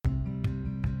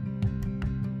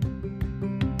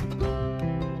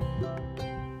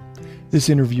This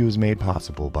interview is made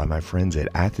possible by my friends at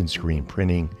Athens Screen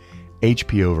Printing,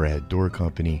 HP Overhead Door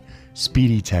Company,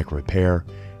 Speedy Tech Repair,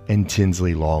 and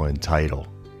Tinsley Law and Title.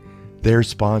 Their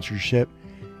sponsorship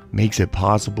makes it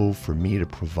possible for me to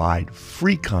provide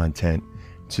free content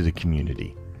to the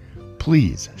community.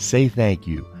 Please say thank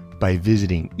you by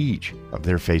visiting each of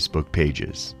their Facebook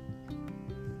pages.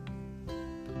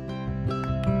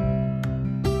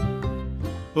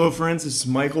 Hello friends, this is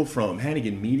Michael from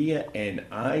Hannigan Media, and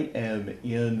I am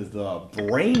in the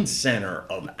brain center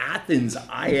of Athens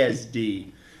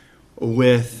ISD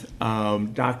with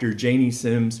Dr. Janie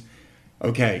Sims.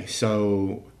 Okay,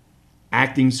 so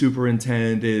acting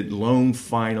superintendent, lone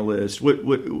finalist.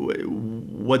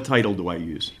 What title do I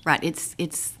use? Right,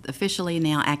 it's officially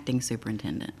now acting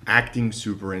superintendent. Acting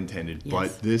superintendent, Yes.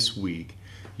 But this week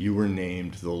you were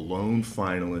named the lone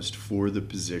finalist for the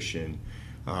position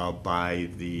by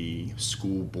the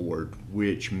school board,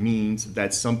 which means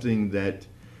that's something that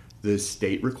the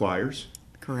state requires.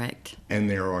 Correct. And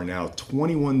there are now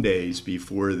 21 days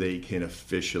before they can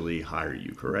officially hire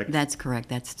you, correct? That's correct.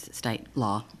 That's state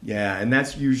law. Yeah, and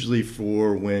that's usually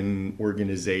for when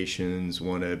organizations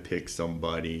want to pick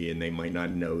somebody and they might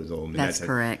not know them. And That's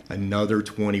correct. Another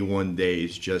 21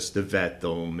 days just to vet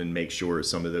them and make sure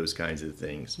some of those kinds of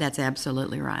things. That's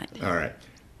absolutely right. All right.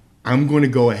 I'm going to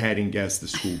go ahead and guess the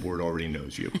school board already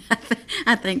knows you.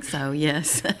 I think so,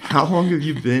 yes. How long have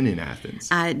you been in Athens?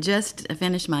 I just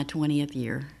finished my 20th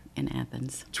year in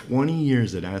Athens. 20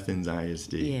 years at Athens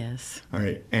ISD. Yes. All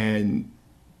right. And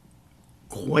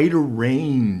quite a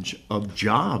range of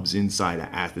jobs inside of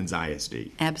Athens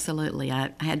ISD. Absolutely.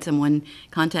 I had someone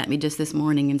contact me just this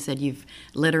morning and said, you've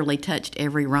literally touched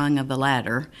every rung of the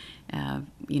ladder,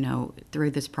 through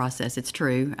this process. It's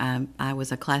true. I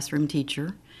was a classroom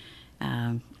teacher.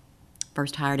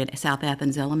 First hired at South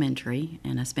Athens Elementary,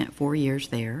 and I spent 4 years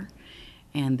there.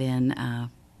 And then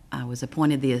I was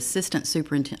appointed the assistant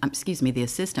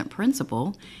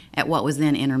principal at what was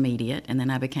then intermediate, and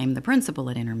then I became the principal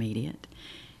at intermediate.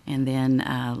 And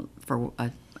then for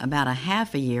about a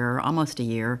half a year, almost a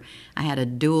year, I had a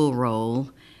dual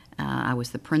role. I was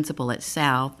the principal at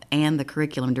South and the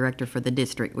curriculum director for the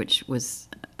district, which was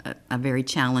a very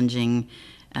challenging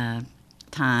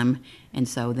time. And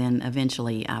so then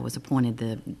eventually I was appointed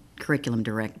the curriculum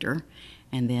director,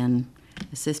 and then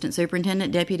assistant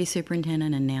superintendent, deputy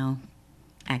superintendent, and now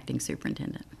acting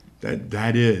superintendent.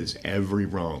 That is every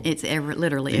rung. It's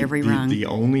literally every rung. The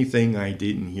only thing I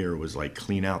didn't hear was like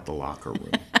clean out the locker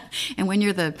room. And when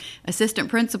you're the assistant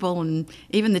principal, and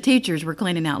even the teachers were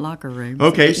cleaning out locker rooms.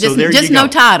 Okay, so there you go. Just no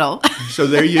title. So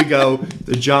there you go.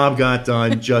 The job got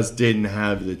done, just didn't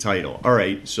have the title. All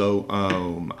right, so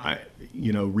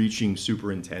reaching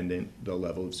superintendent, the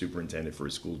level of superintendent for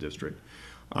a school district,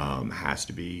 has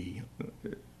to be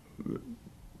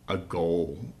a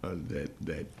goal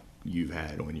that you've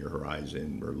had on your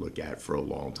horizon or look at for a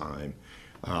long time.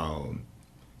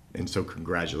 And so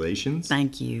congratulations.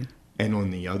 Thank you. And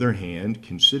on the other hand,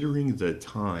 considering the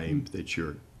time that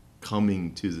you're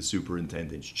coming to the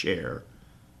superintendent's chair,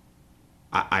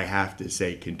 I have to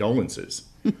say condolences.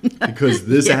 Because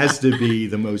this has to be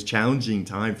the most challenging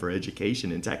time for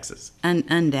education in Texas.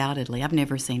 Undoubtedly. I've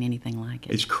never seen anything like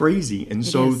it. It's crazy. And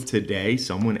so today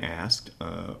someone asked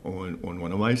on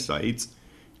one of my sites,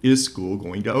 is school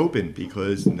going to open?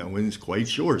 Because no one's quite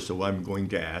sure. So I'm going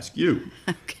to ask you.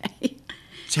 Okay.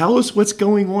 Tell us what's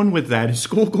going on with that. Is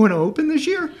school going to open this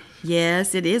year?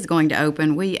 Yes, it is going to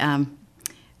open. We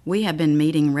have been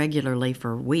meeting regularly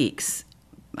for weeks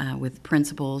with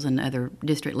principals and other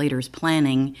district leaders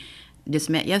planning. Just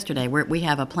met yesterday. We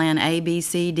have a plan A, B,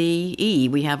 C, D, E.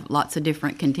 We have lots of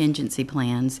different contingency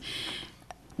plans.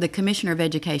 The Commissioner of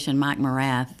Education, Mike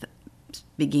Morath,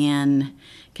 began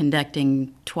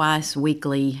conducting twice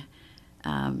weekly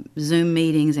Zoom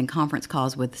meetings and conference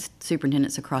calls with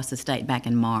superintendents across the state back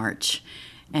in March.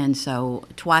 And so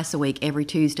twice a week, every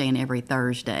Tuesday and every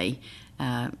Thursday,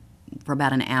 for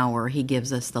about an hour, he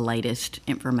gives us the latest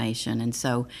information. And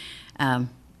so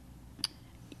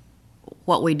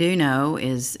what we do know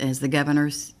is, as the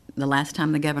last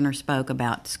time the governor spoke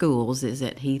about schools, is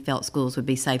that he felt schools would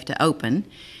be safe to open.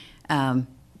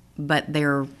 But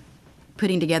they're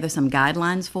putting together some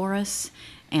guidelines for us,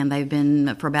 and they've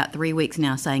been for about 3 weeks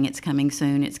now saying it's coming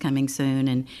soon,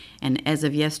 and as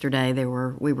of yesterday we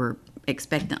were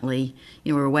expectantly,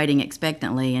 we were waiting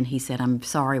expectantly, and he said, I'm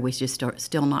sorry, we're just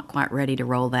still not quite ready to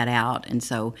roll that out. And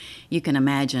so you can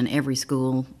imagine every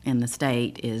school in the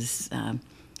state is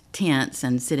tense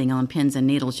and sitting on pins and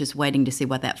needles just waiting to see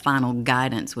what that final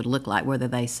guidance would look like, whether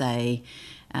they say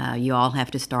you all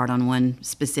have to start on one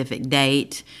specific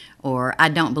date, or I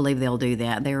don't believe they'll do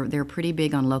that. They're pretty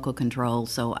big on local control,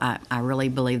 so I really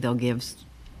believe they'll give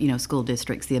school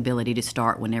districts the ability to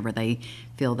start whenever they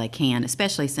feel they can,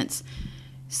 especially since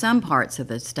some parts of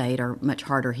the state are much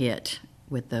harder hit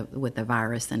with the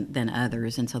virus than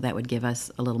others, and so that would give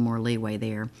us a little more leeway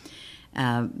there.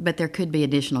 But there could be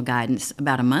additional guidance.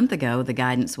 About a month ago, the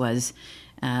guidance was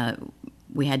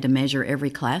we had to measure every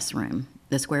classroom,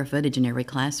 the square footage in every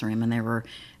classroom, and they were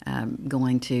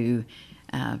going to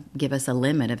give us a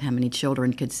limit of how many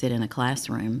children could sit in a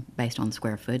classroom based on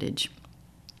square footage.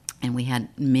 And we had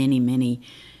many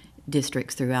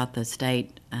districts throughout the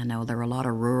state. I know there were a lot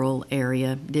of rural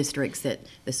area districts that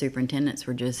the superintendents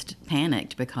were just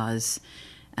panicked because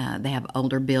they have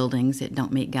older buildings that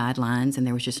don't meet guidelines, and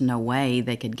there was just no way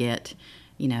they could get,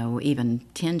 even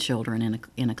 10 children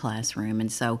in a classroom.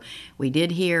 And so we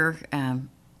did hear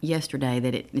yesterday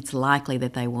that it's likely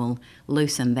that they will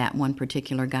loosen that one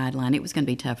particular guideline. It was going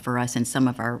to be tough for us in some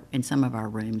of our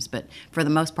rooms, but for the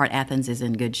most part, Athens is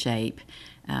in good shape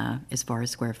as far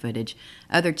as square footage.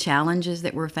 Other challenges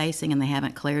that we're facing, and they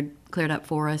haven't cleared up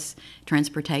for us,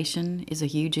 transportation is a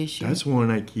huge issue. That's one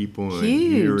I keep on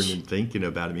hearing and thinking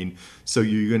about. I mean, so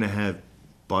you're going to have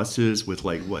buses with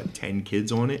 10 kids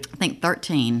on it? I think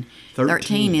 13.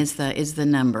 13 is the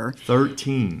number.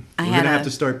 13. We're going to have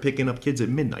to start picking up kids at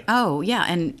midnight. Oh, yeah,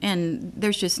 and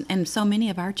there's and so many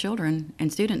of our children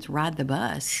and students ride the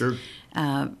bus. Sure.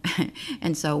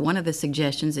 And so one of the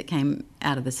suggestions that came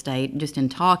out of the state, just in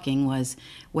talking, was,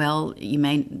 well,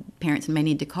 parents may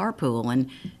need to carpool. And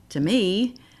to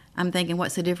me, I'm thinking,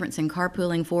 what's the difference in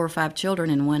carpooling 4 or 5 children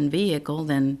in one vehicle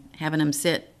than having them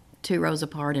sit 2 rows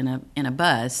apart in a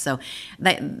bus? So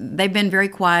they've been very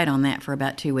quiet on that for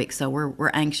about 2 weeks. So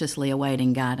we're anxiously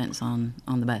awaiting guidance on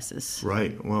the buses.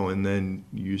 Right. Well, and then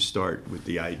you start with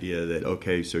the idea that,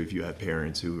 okay, so if you have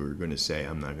parents who are going to say,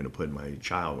 I'm not going to put my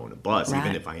child on a bus, right,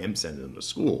 even if I am sending them to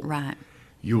school. Right.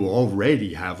 You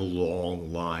already have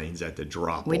long lines at the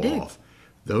drop-off. We do.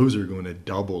 Those are going to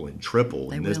double and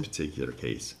triple in this particular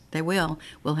case. They will.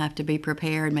 We'll have to be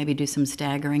prepared, maybe do some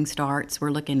staggering starts. We're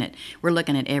looking at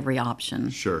every option.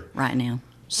 Sure. Right now.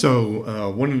 So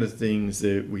one of the things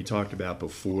that we talked about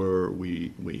before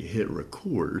we hit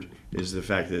record is the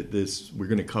fact that we're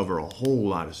going to cover a whole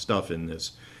lot of stuff in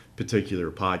this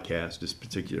particular podcast, this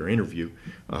particular interview.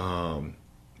 And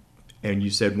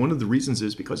you said one of the reasons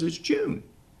is because it's June.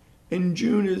 And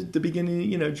June is the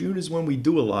beginning, June is when we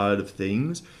do a lot of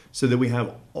things so that we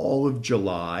have all of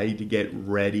July to get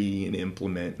ready and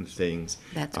implement and things.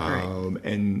 That's correct.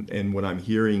 And what I'm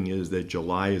hearing is that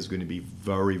July is going to be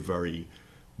very, very,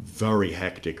 very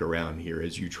hectic around here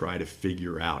as you try to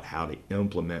figure out how to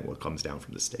implement what comes down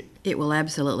from the state. It will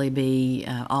absolutely be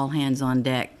all hands on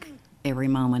deck every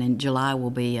moment, and July will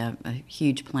be a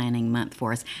huge planning month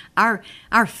for us. Our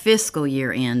fiscal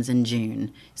year ends in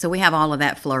June, so we have all of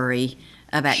that flurry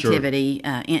of activity,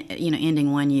 sure,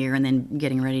 ending one year and then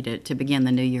getting ready to begin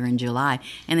the new year in July.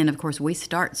 And then, of course, we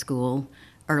start school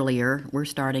earlier. We're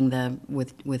starting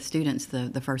with students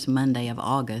the first Monday of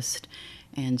August,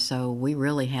 and so we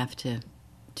really have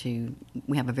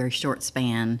we have a very short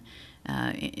span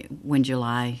when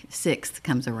July 6th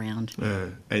comes around.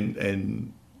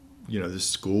 And the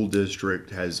school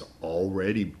district has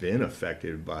already been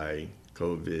affected by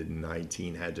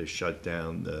COVID-19, had to shut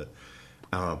down the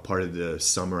part of the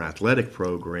summer athletic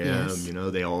program. Yes.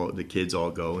 The kids all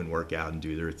go and work out and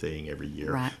do their thing every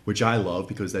year, right, which I love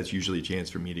because that's usually a chance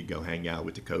for me to go hang out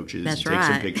with the coaches, that's and take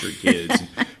right, some picture of kids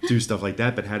and do stuff like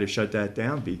that, but had to shut that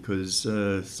down because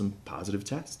some positive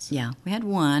tests. Yeah, we had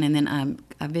one, and then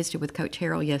I visited with Coach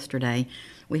Harrell yesterday.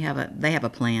 They have a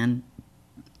plan,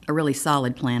 a really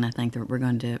solid plan, I think, that we're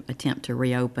going to attempt to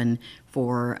reopen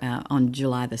for on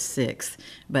July the 6th.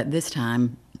 But this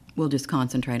time, we'll just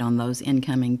concentrate on those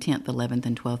incoming 10th, 11th,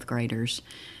 and 12th graders.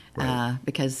 Right.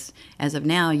 Because as of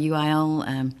now,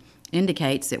 UIL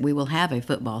indicates that we will have a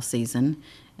football season.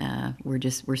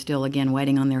 We're still, again,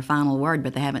 waiting on their final word,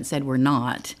 but they haven't said we're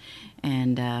not.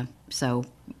 And so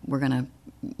we're going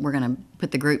to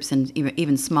put the groups in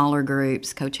even smaller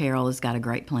groups. Coach Harrell has got a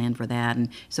great plan for that, and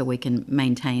so we can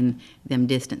maintain them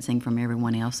distancing from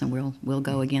everyone else, and we'll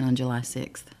go again on July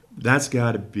 6th. That's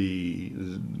got to be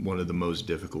one of the most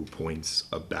difficult points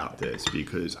about this,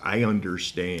 because I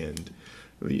understand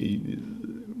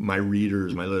my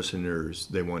readers, my listeners,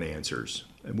 they want answers,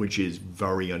 which is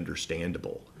very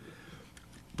understandable.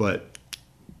 But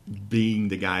being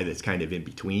the guy that's kind of in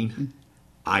between,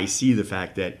 I see the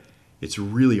fact that it's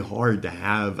really hard to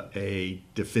have a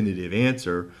definitive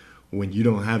answer when you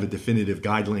don't have a definitive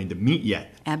guideline to meet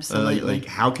yet. Absolutely.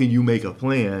 How can you make a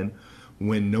plan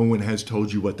when no one has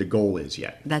told you what the goal is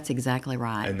yet. That's exactly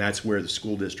right. And that's where the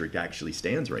school district actually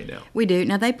stands right now. We do.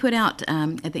 Now, they put out,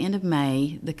 at the end of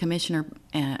May, the commissioner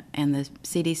and the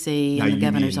CDC Now and the you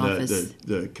governor's mean office.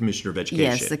 the commissioner of education.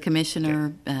 Yes, the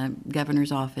commissioner,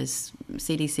 governor's office,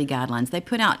 CDC guidelines. They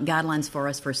put out guidelines for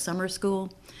us for summer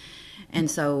school. And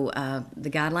so the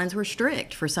guidelines were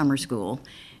strict for summer school.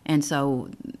 And so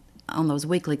on those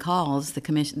weekly calls,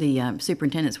 the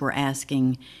superintendents were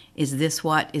asking, is this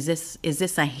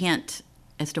a hint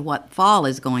as to what fall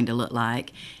is going to look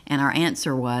like? And our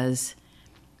answer was,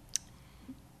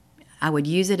 I would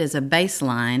use it as a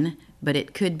baseline, but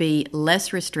it could be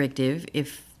less restrictive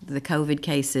if the COVID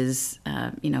cases,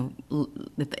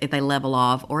 if they level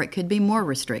off, or it could be more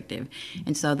restrictive.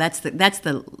 And so that's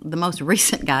the most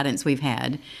recent guidance we've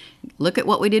had. Look at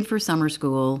what we did for summer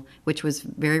school, which was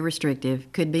very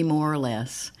restrictive, could be more or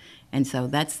less. And so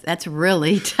that's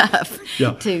really tough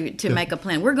to make a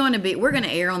plan. We're going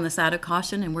to err on the side of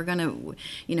caution, and we're going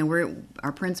to,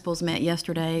 our principals met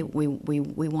yesterday. We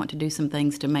want to do some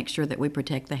things to make sure that we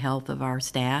protect the health of our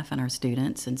staff and our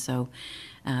students. And so,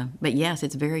 but yes,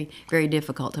 it's very, very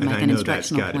difficult to make an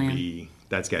instructional plan.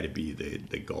 That's got to be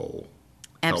the goal.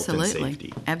 Absolutely. Health and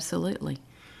safety. Absolutely.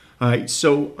 All right.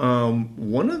 So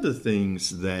one of the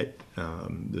things that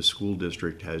the school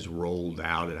district has rolled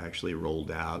out, it actually rolled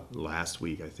out last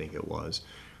week, I think it was,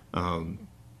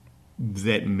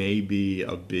 that may be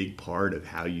a big part of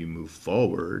how you move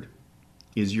forward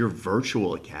is your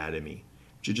virtual academy.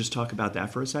 Would you just talk about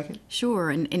that for a second? Sure.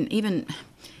 And even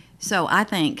so, I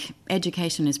think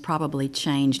education has probably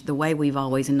changed the way we've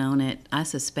always known it. I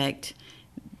suspect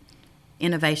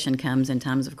innovation comes in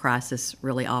times of crisis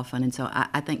really often, and so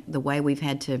I think the way we've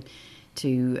had to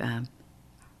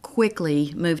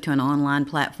quickly move to an online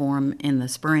platform in the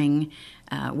spring,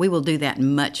 we will do that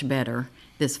much better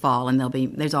this fall, and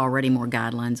there's already more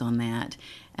guidelines on that.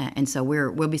 And so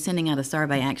we'll be sending out a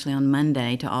survey actually on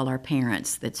Monday to all our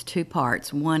parents. That's two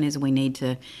parts. One is we need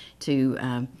to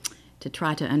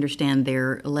try to understand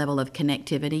their level of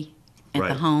connectivity at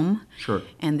the home. Sure.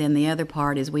 And then the other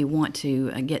part is we want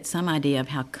to get some idea of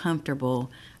how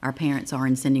comfortable our parents are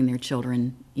in sending their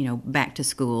children, back to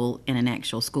school in an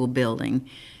actual school building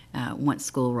once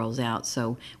school rolls out.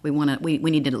 So we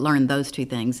need to learn those two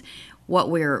things. What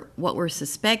we're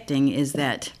suspecting is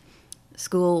that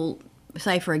school,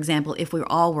 say for example, if we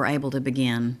all were able to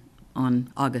begin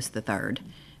on August the 3rd,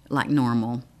 like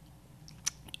normal,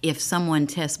 if someone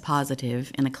tests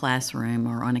positive in a classroom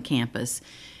or on a campus,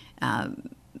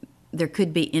 there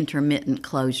could be intermittent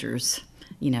closures,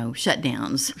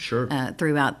 shutdowns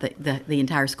throughout the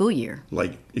entire school year.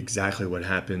 Like exactly what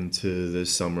happened to the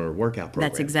summer workout program.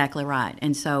 That's exactly right.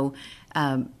 And so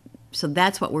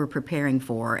that's what we're preparing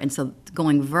for. And so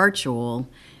going virtual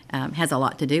has a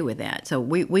lot to do with that. So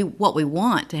what we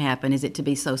want to happen is it to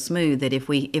be so smooth that if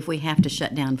we have to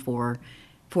shut down for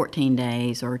 14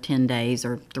 days or 10 days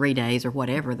or 3 days or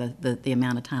whatever the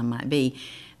amount of time might be,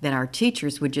 that our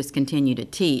teachers would just continue to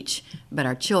teach, but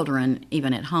our children,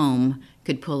 even at home,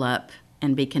 could pull up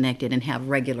and be connected and have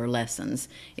regular lessons.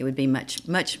 It would be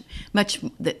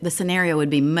the scenario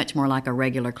would be much more like a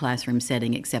regular classroom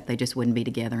setting, except they just wouldn't be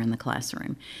together in the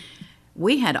classroom.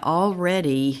 We had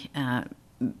already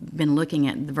been looking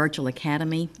at the virtual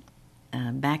academy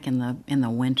back in the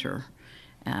winter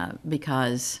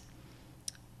because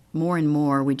more and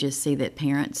more we just see that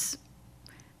parents,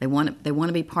 they want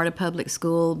to be part of public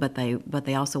school, but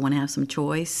they also want to have some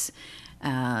choice.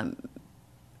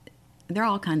 There are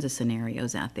all kinds of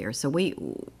scenarios out there. So we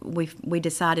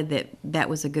decided that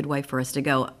was a good way for us to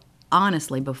go,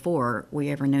 honestly, before we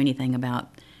ever knew anything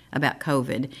about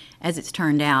COVID. As it's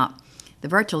turned out, the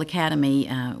virtual academy,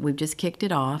 we've just kicked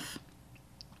it off.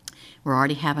 We're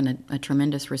already having a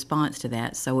tremendous response to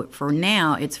that. So for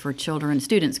now, it's for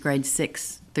students grades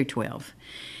 6 through 12.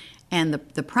 And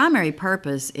the primary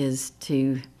purpose is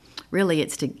to woo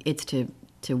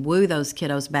those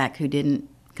kiddos back who didn't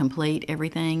complete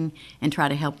everything and try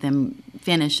to help them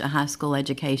finish a high school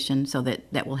education so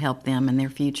that will help them in their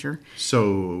future.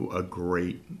 So a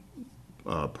great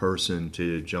person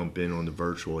to jump in on the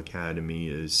virtual academy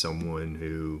is someone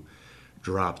who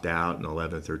dropped out in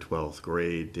 11th or 12th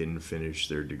grade, didn't finish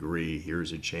their degree.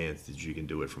 Here's a chance that you can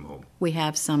do it from home. We'll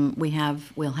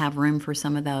have room for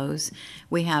some of those.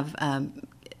 We have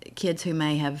kids who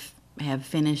may have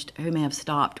finished, who may have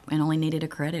stopped and only needed a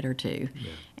credit or two.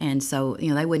 Yeah. And so,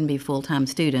 they wouldn't be full-time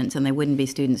students, and they wouldn't be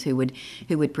students who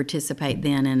would participate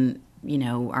then in,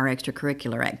 our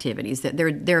extracurricular activities. That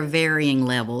there are varying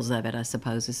levels of it, I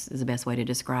suppose, is the best way to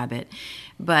describe it.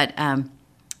 But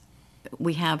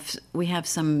we have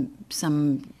some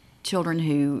children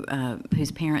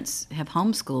whose parents have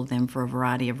homeschooled them for a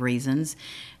variety of reasons,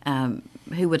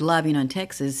 who would love, in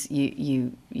Texas,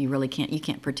 you really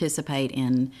can't participate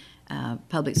in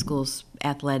public schools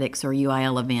athletics or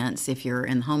UIL events if you're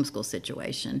in the homeschool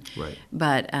situation. Right.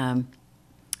 But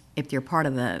if you're part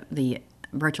of the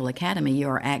virtual academy, you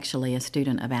are actually a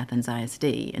student of Athens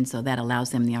ISD, and so that allows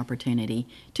them the opportunity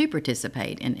to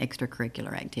participate in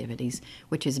extracurricular activities,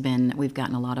 which we've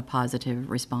gotten a lot of positive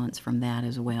response from that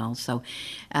as well. So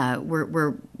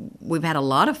we've had a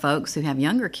lot of folks who have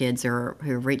younger kids who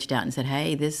have reached out and said,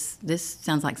 hey, this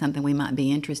sounds like something we might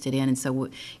be interested in, and so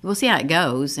we'll see how it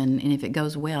goes, and if it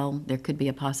goes well, there could be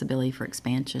a possibility for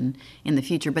expansion in the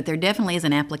future, but there definitely is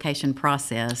an application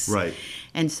process. Right.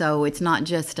 And so it's not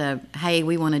just hey,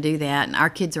 we want to do that, and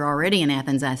our kids are already in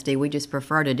Athens ISD. We just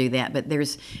prefer to do that. But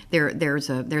there's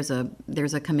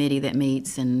a committee that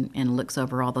meets and looks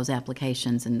over all those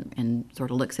applications and sort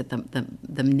of looks at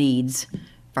the needs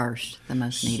first, the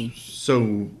most needy.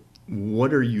 So,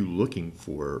 what are you looking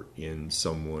for in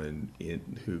someone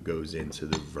who goes into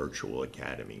the virtual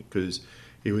academy? Because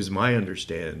it was my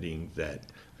understanding that,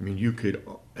 you could,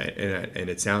 and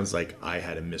it sounds like I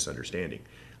had a misunderstanding.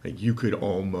 Like, you could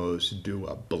almost do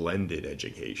a blended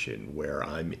education where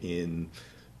I'm in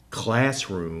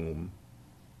classroom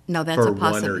for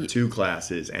one or two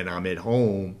classes, and I'm at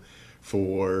home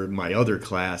for my other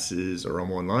classes, or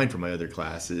I'm online for my other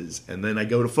classes, and then I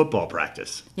go to football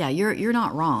practice. Yeah, you're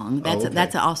not wrong. That's okay.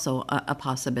 That's also a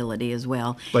possibility as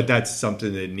well. But that's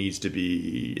something that needs to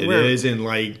be. It isn't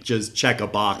like just check a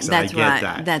box. And I get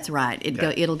that. That's right.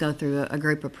 It'll go through a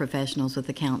group of professionals with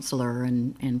the counselor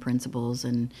and principals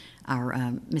and our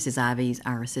Mrs. Ivy's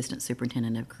our assistant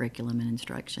superintendent of curriculum and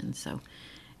instruction. So.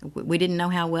 We didn't know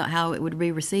how it would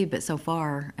be received, but so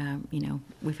far,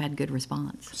 we've had good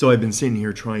response. So I've been sitting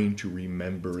here trying to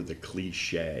remember the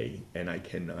cliche, and I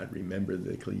cannot remember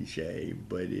the cliche,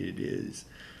 but it is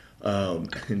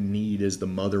need is the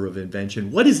mother of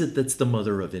invention. What is it that's the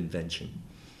mother of invention?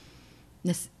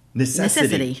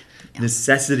 Necessity. Yeah.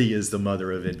 Necessity is the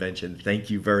mother of invention. Thank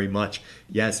you very much.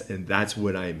 Yes, and that's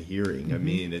what I'm hearing.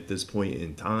 Mm-hmm. At this point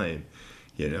in time,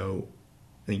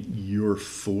 you're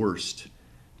forced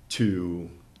to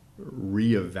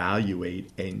reevaluate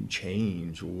and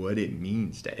change what it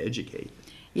means to educate.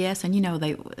 Yes, and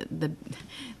the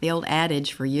old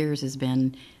adage for years has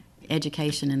been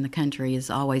education in the country is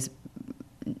always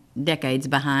decades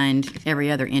behind every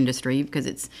other industry because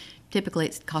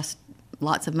it costs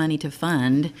lots of money to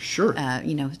fund. Sure.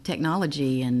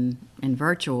 Technology and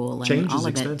virtual and change all is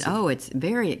of expensive. it. Oh, it's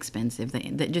very expensive.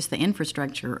 Just the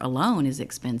infrastructure alone is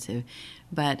expensive,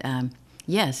 but.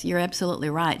 Yes, you're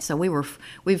absolutely right. So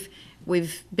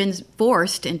we've been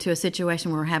forced into a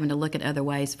situation where we're having to look at other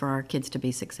ways for our kids to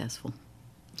be successful.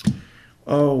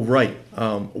 Oh, right.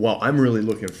 Well, I'm really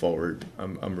looking forward.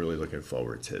 I'm really looking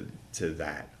forward to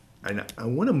that. And I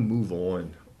want to move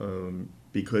on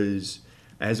because,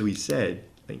 as we said,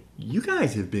 you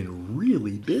guys have been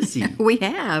really busy. We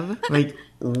have.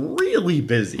 Really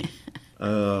busy.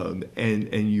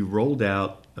 And you rolled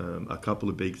out a couple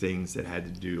of big things that had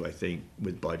to do, I think,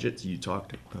 with budgets. You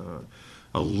talked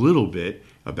a little bit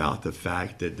about the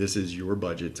fact that this is your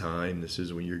budget time. This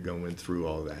is when you're going through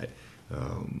all that.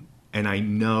 And I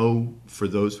know for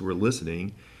those who are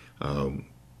listening,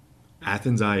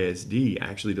 Athens ISD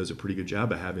actually does a pretty good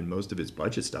job of having most of its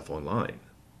budget stuff online.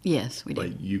 Yes, we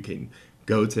do. You can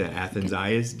go to Athens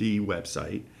ISD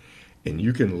website, and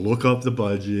you can look up the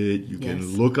budget. You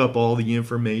can look up all the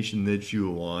information that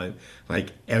you want.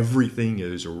 Everything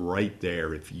is right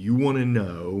there. If you want to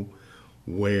know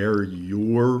where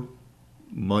your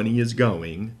money is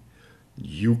going,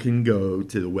 you can go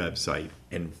to the website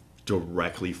and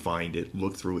directly find it,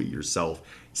 look through it yourself,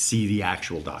 see the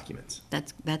actual documents.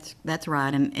 That's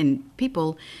right. And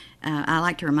people, I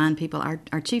like to remind people,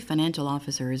 our chief financial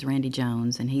officer is Randy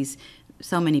Jones, and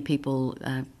so many people,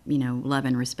 love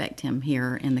and respect him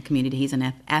here in the community. He's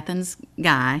an Athens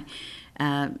guy,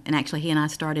 and actually he and I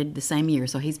started the same year,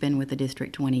 so he's been with the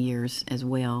district 20 years as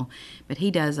well. But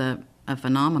he does a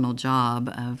phenomenal job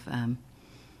of,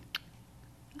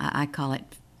 I call it,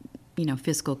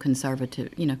 fiscal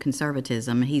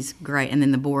conservatism. He's great, and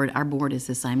then our board is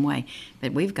the same way.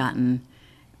 But we've gotten.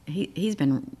 He's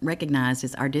been recognized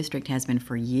as our district has been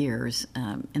for years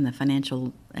in the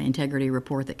financial integrity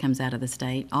report that comes out of the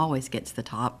state. Always gets the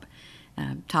top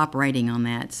rating on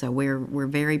that. So we're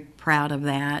very proud of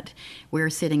that. We're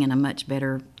sitting in a much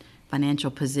better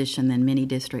financial position than many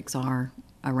districts are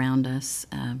around us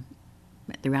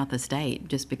throughout the state,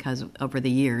 just because over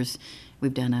the years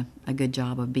we've done a good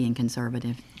job of being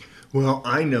conservative. Well,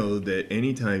 I know that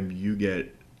anytime you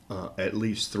get at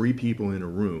least 3 people in a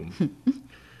room,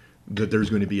 that there's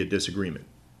going to be a disagreement.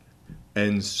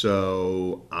 And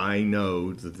so I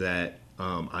know that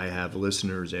I have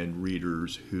listeners and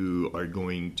readers who are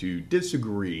going to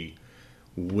disagree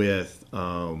with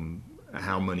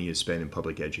how money is spent in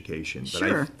public education. But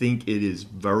Sure. I think it is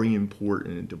very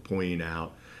important to point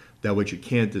out that what you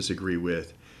can't disagree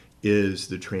with is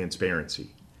the transparency.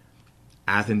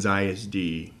 Athens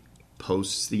ISD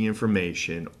posts the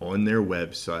information on their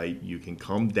website. You can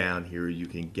come down here, you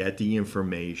can get the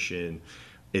information.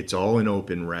 It's all an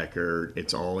open record.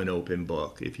 It's all an open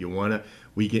book. If you want to,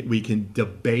 we can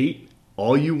debate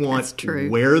all you want. That's true.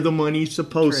 Where the money's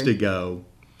supposed True. to go.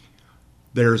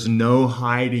 There's no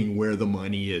hiding where the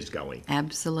money is going.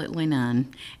 Absolutely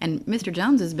none. And Mr.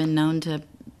 Jones has been known to,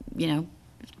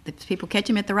 if people catch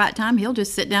him at the right time, he'll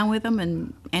just sit down with them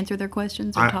and answer their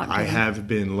questions or talk to I them. have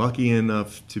been lucky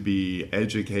enough to be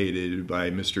educated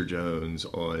by Mr. Jones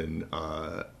on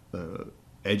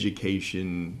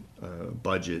education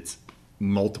budgets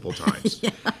multiple times.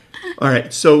 Yeah. All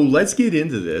right, so let's get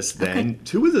into this then. Okay.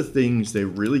 2 of the things that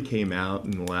really came out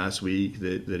in the last week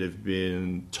that have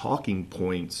been talking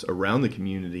points around the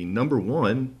community. Number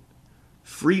 1,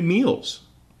 free meals.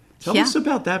 Tell us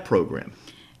about that program.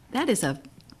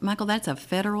 Michael, that's a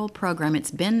federal program.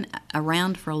 It's been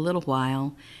around for a little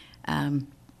while.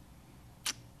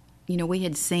 We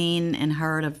had seen and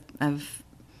heard of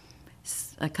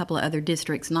a couple of other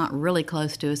districts not really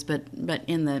close to us, but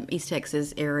in the East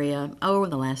Texas area over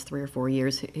the last 3 or 4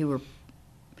 years who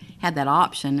had that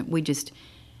option. We just,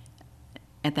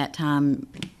 at that time,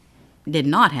 did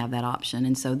not have that option.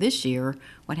 And so this year,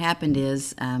 what happened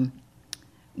is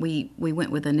we went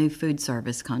with a new food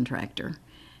service contractor.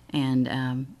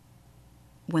 And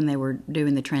when they were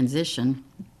doing the transition,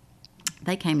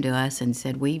 they came to us and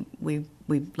said, we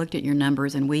looked at your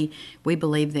numbers and we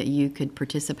believe that you could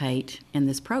participate in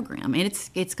this program. And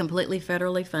it's completely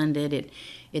federally funded.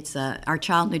 It's our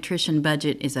child nutrition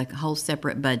budget is a whole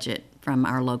separate budget from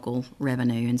our local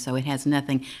revenue, and so it has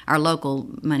nothing. Our local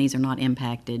monies are not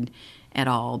impacted at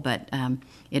all, but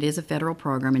it is a federal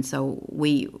program, and so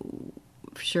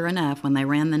sure enough, when they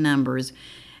ran the numbers,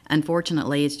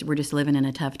 unfortunately, we're just living in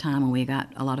a tough time, and we got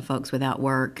a lot of folks without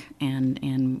work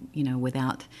and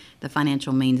without the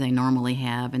financial means they normally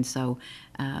have, and so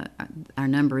our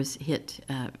numbers hit,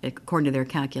 according to their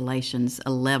calculations,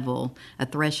 a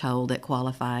threshold that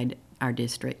qualified our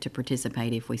district to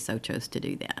participate if we so chose to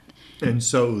do that. And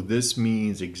so this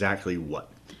means exactly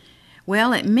what?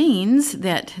 Well, it means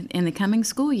that in the coming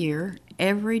school year,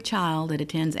 every child that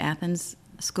attends Athens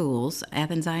schools,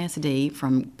 Athens ISD,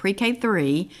 from pre-K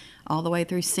 3 all the way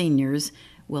through seniors,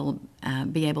 will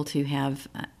be able to have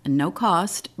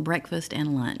no-cost breakfast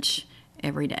and lunch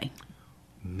every day.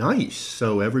 Nice.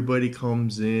 So everybody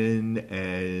comes in,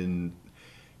 and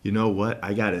you know what?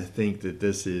 I got to think that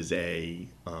this is a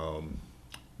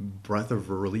breath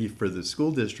of relief for the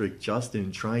school district just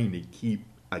in trying to keep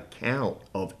account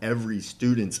of every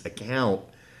student's account,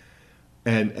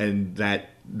 and that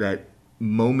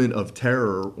moment of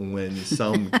terror when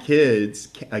some kid's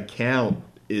account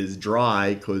is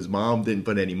dry because mom didn't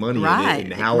put any money in it,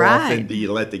 and how often do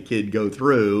you let the kid go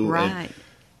through? Right.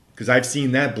 Because I've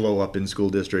seen that blow up in school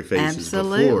district faces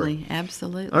before.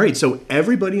 Absolutely. All right, so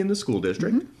everybody in the school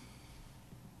district,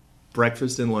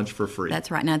 breakfast and lunch for free. That's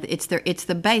right. Now it's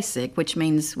the basic, which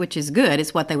is good.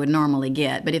 It's what they would normally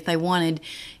get. But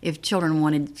if children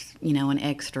wanted, an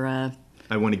extra.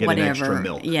 I want to get an extra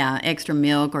milk. Yeah, extra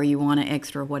milk, or you want an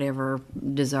extra whatever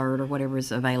dessert or whatever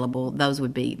is available. Those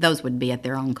would be at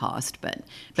their own cost. But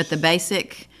the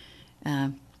basic,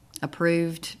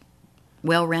 approved,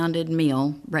 well-rounded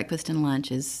meal, breakfast and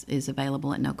lunch, is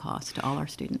available at no cost to all our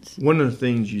students. One of the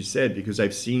things you said, because I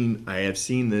have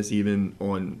seen this even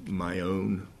on my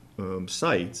own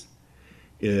sites,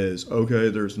 is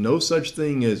there's no such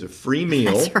thing as a free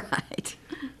meal. That's right.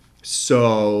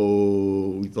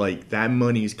 So, that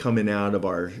money's coming out of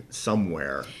our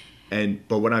somewhere.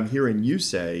 But what I'm hearing you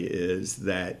say is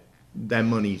that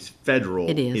money's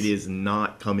federal. It is. It is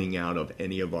not coming out of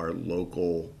any of our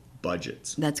local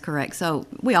budgets. That's correct. So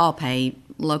we all pay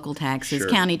local taxes, Sure.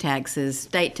 County taxes,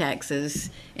 state taxes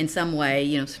in some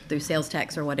way, through sales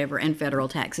tax or whatever, and federal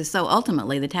taxes. So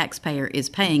ultimately, the taxpayer is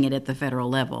paying it at the federal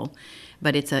level,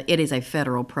 but it is a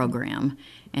federal program,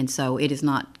 and so it is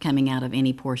not coming out of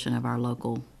any portion of our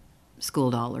local school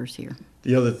dollars here.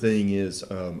 The other thing is,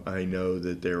 I know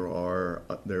that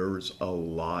there's a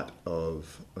lot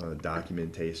of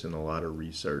documentation, a lot of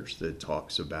research that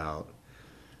talks about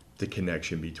the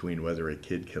connection between whether a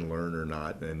kid can learn or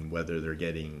not and whether they're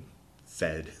getting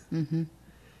fed. Mm-hmm.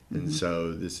 And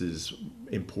so this is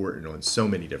important on so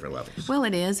many different levels. Well,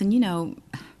 it is, and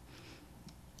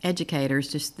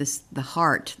educators, just the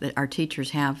heart that our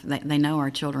teachers have, they know our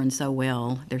children so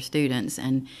well, their students,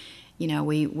 and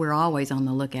we're always on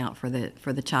the lookout for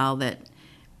the child that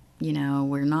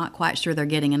we're not quite sure they're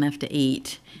getting enough to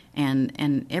eat,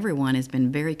 and everyone has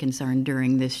been very concerned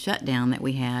during this shutdown that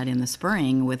we had in the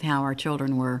spring with how our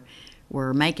children were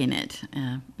making it,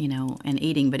 and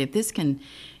eating. But if this can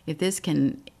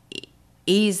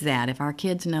ease that, if our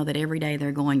kids know that every day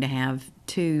they're going to have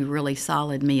 2 really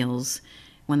solid meals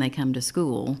when they come to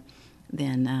school,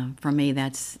 then for me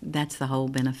that's the whole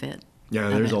benefit. Yeah,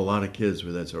 there's a lot of kids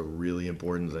where that's a really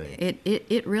important thing.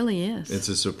 It really is. It's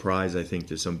a surprise, I think,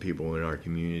 to some people in our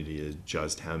community is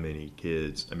just how many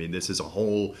kids. I mean, this is a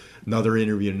whole another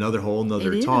interview,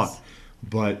 another talk.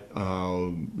 But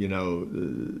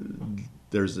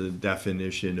there's a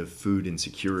definition of food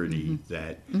insecurity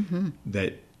that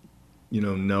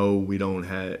no, we don't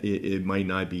have. It might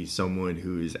not be someone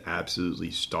who is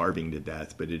absolutely starving to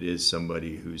death, but it is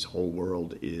somebody whose whole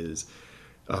world is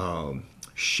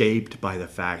shaped by the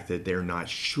fact that they're not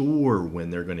sure when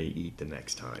they're going to eat the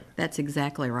next time. That's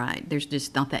exactly right. There's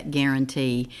just not that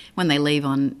guarantee when they leave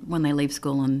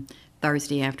school on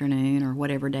Thursday afternoon or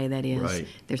whatever day that is. Right.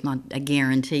 There's not a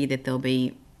guarantee that there'll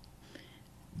be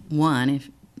 1,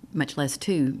 much less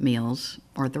 2 meals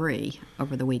or 3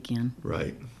 over the weekend.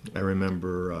 Right. I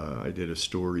remember I did a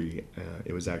story.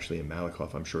 It was actually in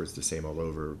Malakoff. I'm sure it's the same all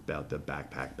over about the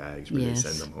backpack bags where they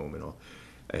send them home and all.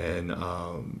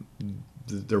 And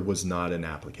there was not an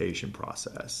application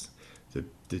process.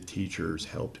 The teachers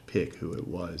helped pick who it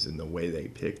was, and the way they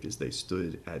picked is they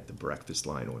stood at the breakfast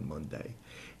line on Monday,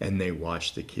 and they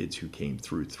watched the kids who came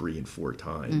through 3 and 4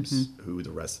 times, who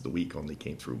the rest of the week only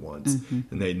came through once,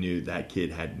 and they knew that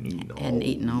kid hadn't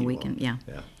eaten all weekend.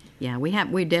 Yeah.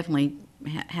 We definitely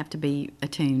have to be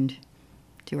attuned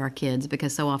to our kids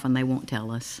because so often they won't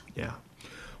tell us. Yeah.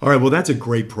 All right, well, that's a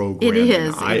great program. It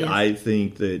is. I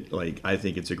think that, I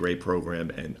think it's a great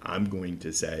program, and I'm going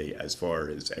to say, as far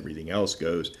as everything else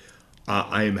goes,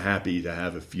 I am happy to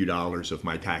have a few dollars of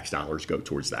my tax dollars go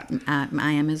towards that.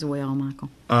 I am as well, Michael.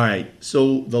 All right,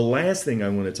 so the last thing I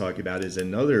want to talk about is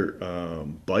another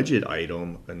budget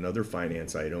item, another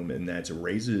finance item, and that's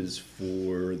raises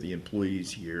for the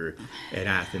employees here at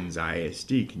Athens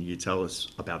ISD. Can you tell us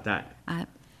about that? I'd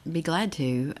be glad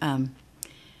to.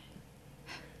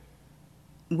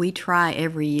 We try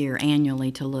every year annually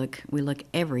to look. We look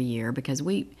every year because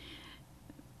we're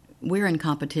in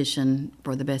competition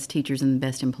for the best teachers and the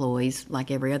best employees,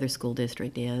 like every other school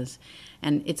district is,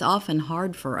 and it's often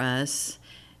hard for us.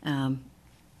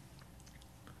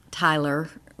 Tyler,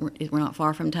 we're not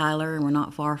far from Tyler, and we're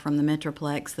not far from the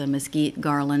Metroplex, the Mesquite,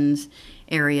 Garlands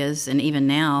areas, and even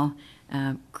now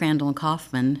Crandall and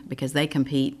Kaufman, because they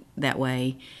compete that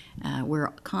way. We're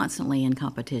constantly in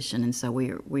competition, and so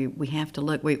we have to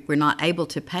look. We're not able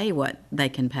to pay what they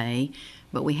can pay,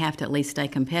 but we have to at least stay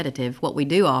competitive. What we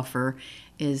do offer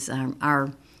is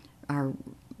our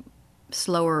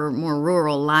slower, more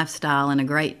rural lifestyle and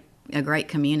a great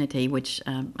community, which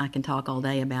I can talk all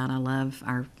day about. I love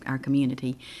our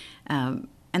community. And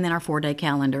then our 4-day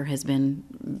calendar has been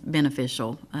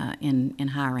beneficial in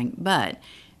hiring. But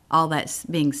all that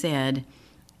being said,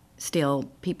 still,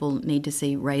 people need to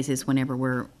see raises whenever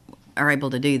we are able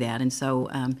to do that. And so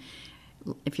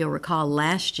if you'll recall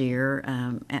last year,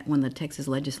 when the Texas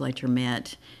legislature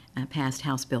met, passed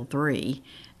House Bill 3,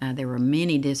 there were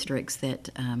many districts that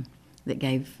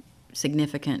gave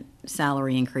significant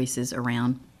salary increases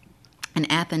around. And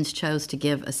Athens chose to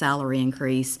give a salary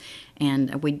increase,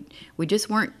 and we just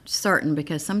weren't certain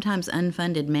because sometimes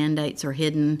unfunded mandates are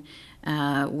hidden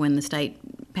when the state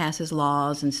passes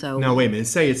laws, and so... Now, wait a minute.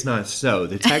 Say it's not so.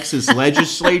 The Texas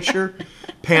legislature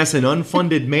pass an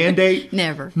unfunded mandate?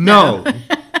 Never. No.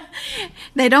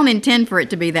 They don't intend for it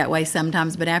to be that way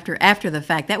sometimes, but after the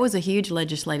fact, that was a huge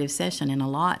legislative session, and a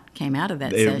lot came out of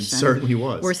that session. It certainly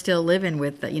was. We're still living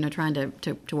with, trying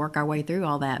to work our way through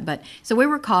all that. But so we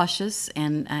were cautious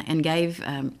and gave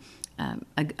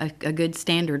a good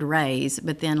standard raise,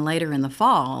 but then later in the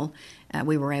fall,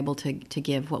 we were able to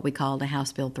give what we called a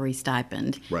House Bill 3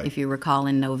 stipend. Right. If you recall,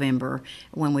 in November,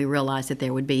 when we realized that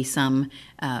there would be some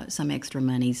extra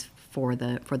monies for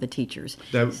the teachers.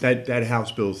 That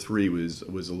House Bill 3 was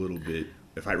a little bit,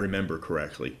 if I remember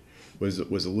correctly, was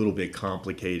a little bit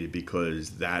complicated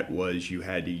because that was you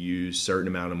had to use certain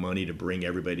amount of money to bring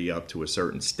everybody up to a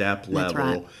certain step level. That's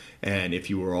right. And if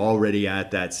you were already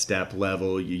at that step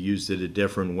level, you used it a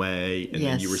different way. And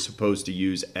then you were supposed to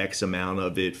use X amount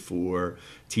of it for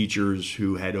teachers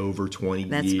who had over 20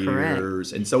 That's years.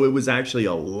 correct. And so it was actually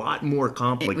a lot more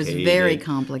complicated. It was very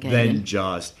complicated. Than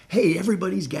just, hey,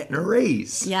 everybody's getting a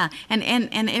raise. Yeah,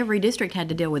 and every district had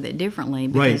to deal with it differently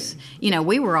because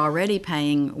we were already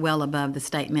paying well above the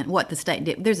state what the state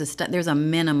did. There's a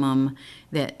minimum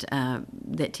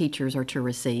that teachers are to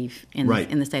receive in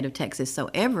the state of Texas. So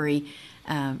every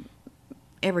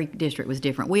district was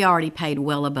different. We already paid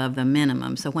well above the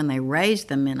minimum. So when they raised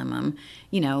the minimum,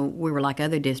 we were like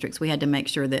other districts. We had to make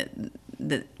sure that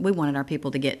we wanted our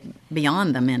people to get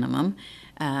beyond the minimum.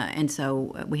 And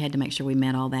so we had to make sure we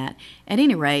met all that. At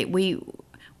any rate,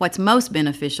 what's most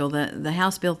beneficial, the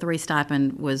House Bill 3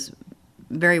 stipend was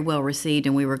very well received,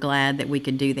 and we were glad that we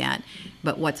could do that.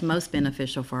 But what's most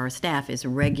beneficial for our staff is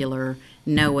regular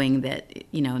knowing that,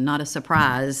 not a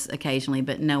surprise occasionally,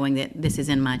 but knowing that this is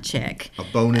in my check. A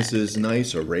bonus is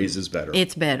nice, a raise is better.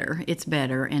 It's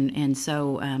better. And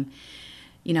so,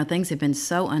 things have been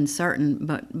so uncertain.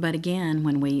 But again,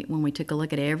 when we took a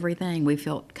look at everything, we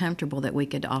felt comfortable that we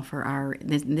could offer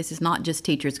this is not just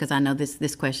teachers, because I know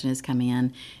this question has come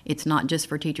in. It's not just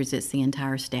for teachers, it's the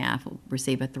entire staff will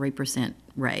receive a 3%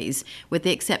 raise, with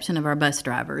the exception of our bus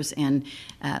drivers. And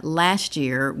last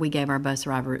year, we gave our bus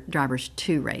drivers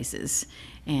 2 raises.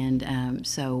 And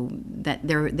so that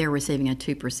they're receiving a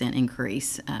 2%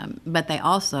 increase. But they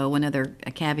also, another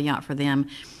caveat for them,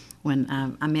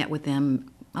 when I met with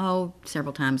them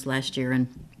several times last year, and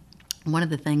one of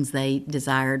the things they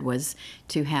desired was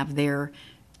to have their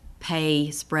pay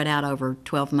spread out over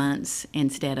 12 months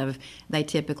instead of, they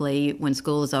typically, when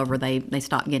school is over, they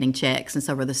stop getting checks, and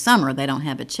so over the summer they don't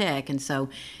have a check. And so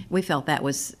we felt that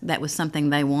was something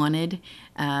they wanted.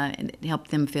 It helped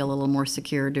them feel a little more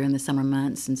secure during the summer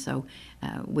months, and so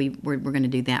we're going to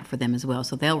do that for them as well.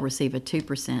 So they'll receive a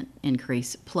 2%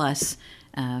 increase plus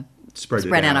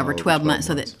spread out over 12 months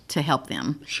so that to help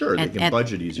them. Sure, they can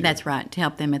budget easier. That's right, to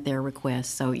help them at their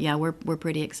request. So yeah, we're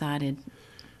pretty excited.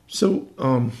 So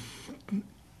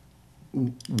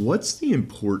what's the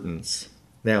importance?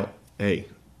 Now, hey,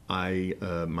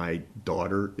 my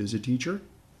daughter is a teacher,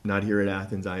 not here at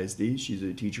Athens ISD. She's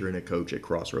a teacher and a coach at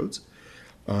Crossroads.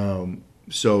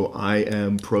 So I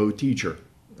am pro-teacher.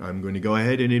 I'm going to go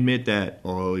ahead and admit that,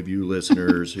 all of you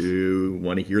listeners who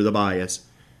want to hear the bias.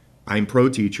 I'm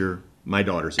pro-teacher. My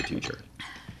daughter's a teacher.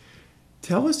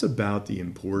 Tell us about the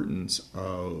importance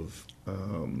of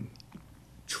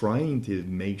trying to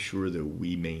make sure that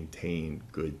we maintain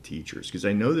good teachers. Because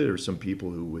I know there are some people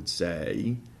who would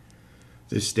say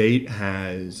the state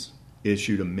has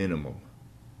issued a minimum.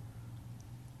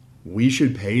 We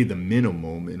should pay the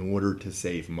minimum in order to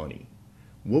save money.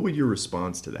 What would your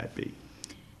response to that be?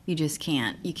 You just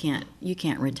can't. You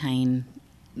can't retain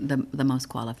the most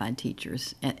qualified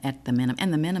teachers at the minimum,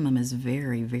 and the minimum is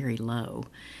very, very low.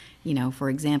 For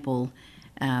example,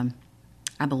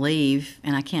 I believe,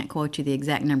 and I can't quote you the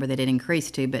exact number that it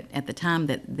increased to, but at the time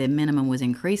that the minimum was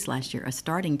increased last year, a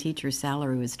starting teacher's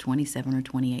salary was $27,000 or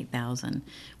 $28,000.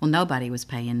 Well, nobody was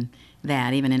paying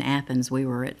that. Even in Athens, we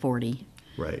were at $40,000.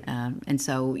 Right. And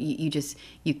so you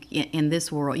in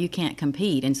this world you can't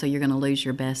compete, and so you're going to lose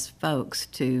your best folks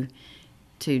to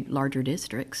larger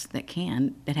districts that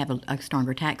have a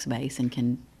stronger tax base and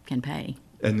can pay.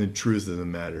 And the truth of the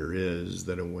matter is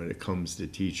that when it comes to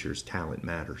teachers, talent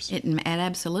matters. It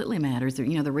absolutely matters.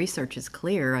 The research is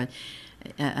clear.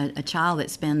 A child that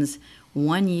spends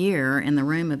 1 year in the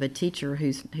room of a teacher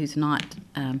who's not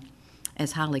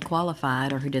as highly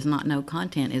qualified or who does not know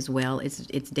content as well,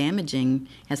 it's damaging,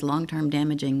 has long-term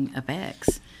damaging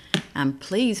effects. I'm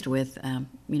pleased with,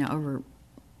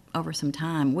 over some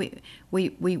time, we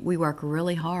work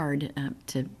really hard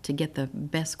to get the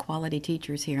best quality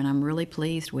teachers here, and I'm really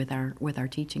pleased with our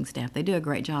teaching staff. They do a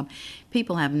great job.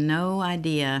 People have no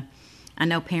idea. I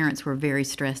know parents were very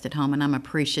stressed at home, and I'm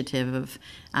appreciative of,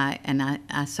 I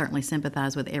certainly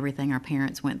sympathize with everything our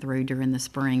parents went through during the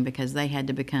spring, because they had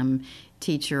to become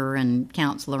teacher and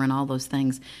counselor and all those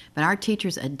things. But our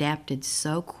teachers adapted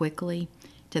so quickly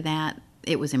to that,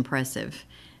 it was impressive.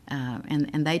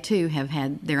 And they too have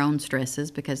had their own stresses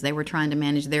because they were trying to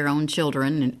manage their own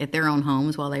children at their own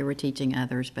homes while they were teaching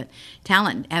others. But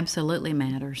talent absolutely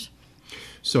matters.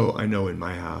 So I know in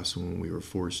my house, when we were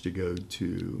forced to go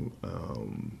to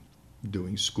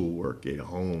doing schoolwork at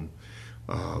home,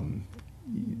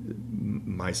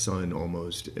 my son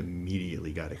almost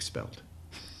immediately got expelled.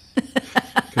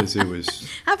 because it was.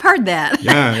 I've heard that.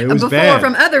 Yeah, it was before bad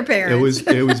from other parents.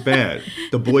 It was bad.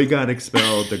 The boy got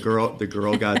expelled. The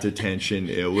girl got detention.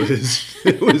 It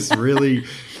was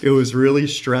really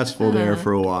stressful there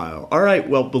for a while. All right.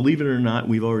 Well, believe it or not,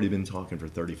 we've already been talking for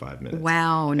 35 minutes.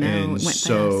 Wow. No, and it went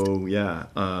so fast. yeah,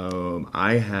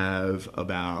 I have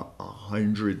about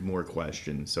 100 more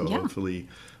questions. So hopefully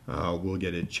we'll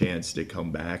get a chance to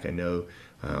come back. I know.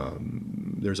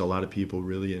 There's a lot of people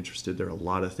really interested. There are a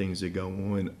lot of things that go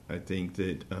on. I think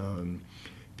that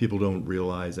people don't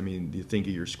realize. I mean, you think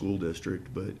of your school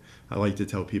district, but I like to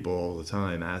tell people all the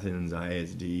time, Athens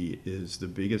ISD is the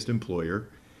biggest employer,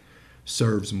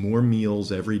 serves more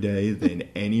meals every day than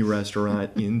any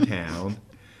restaurant in town,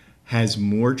 has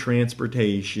more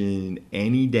transportation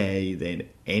any day than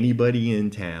anybody in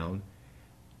town,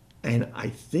 and I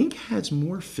think has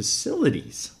more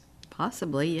facilities.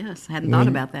 Possibly, yes. I hadn't thought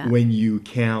about that. When you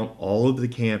count all of the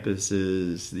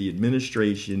campuses, the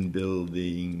administration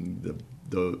building,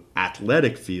 the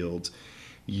athletic fields,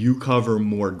 you cover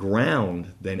more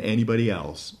ground than anybody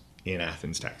else in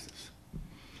Athens, Texas.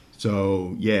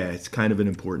 So, yeah, it's kind of an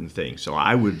important thing. So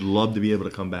I would love to be able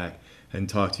to come back and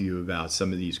talk to you about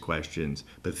some of these questions.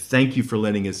 But thank you for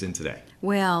letting us in today.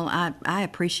 Well, I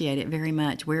appreciate it very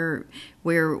much. We're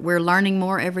learning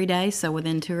more every day, so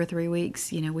within 2 or 3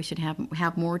 weeks, we should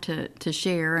have more to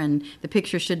share, and the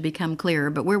picture should become clearer.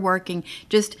 But we're working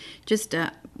just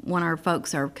want our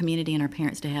folks, our community, and our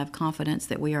parents to have confidence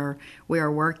that we are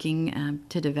working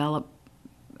to develop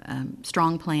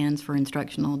strong plans for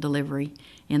instructional delivery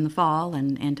in the fall,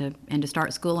 and to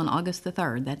start school on August the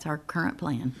 3rd. That's our current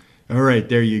plan. All right,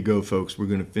 there you go, folks. We're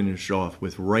going to finish off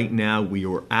with right now we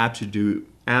are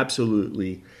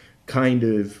absolutely kind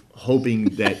of hoping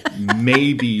that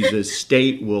maybe the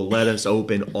state will let us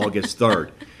open August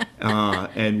 3rd.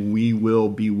 And we will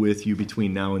be with you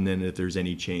between now and then if there's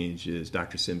any changes.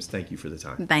 Dr. Sims, thank you for the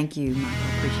time. Thank you,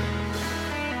 Michael. Appreciate it.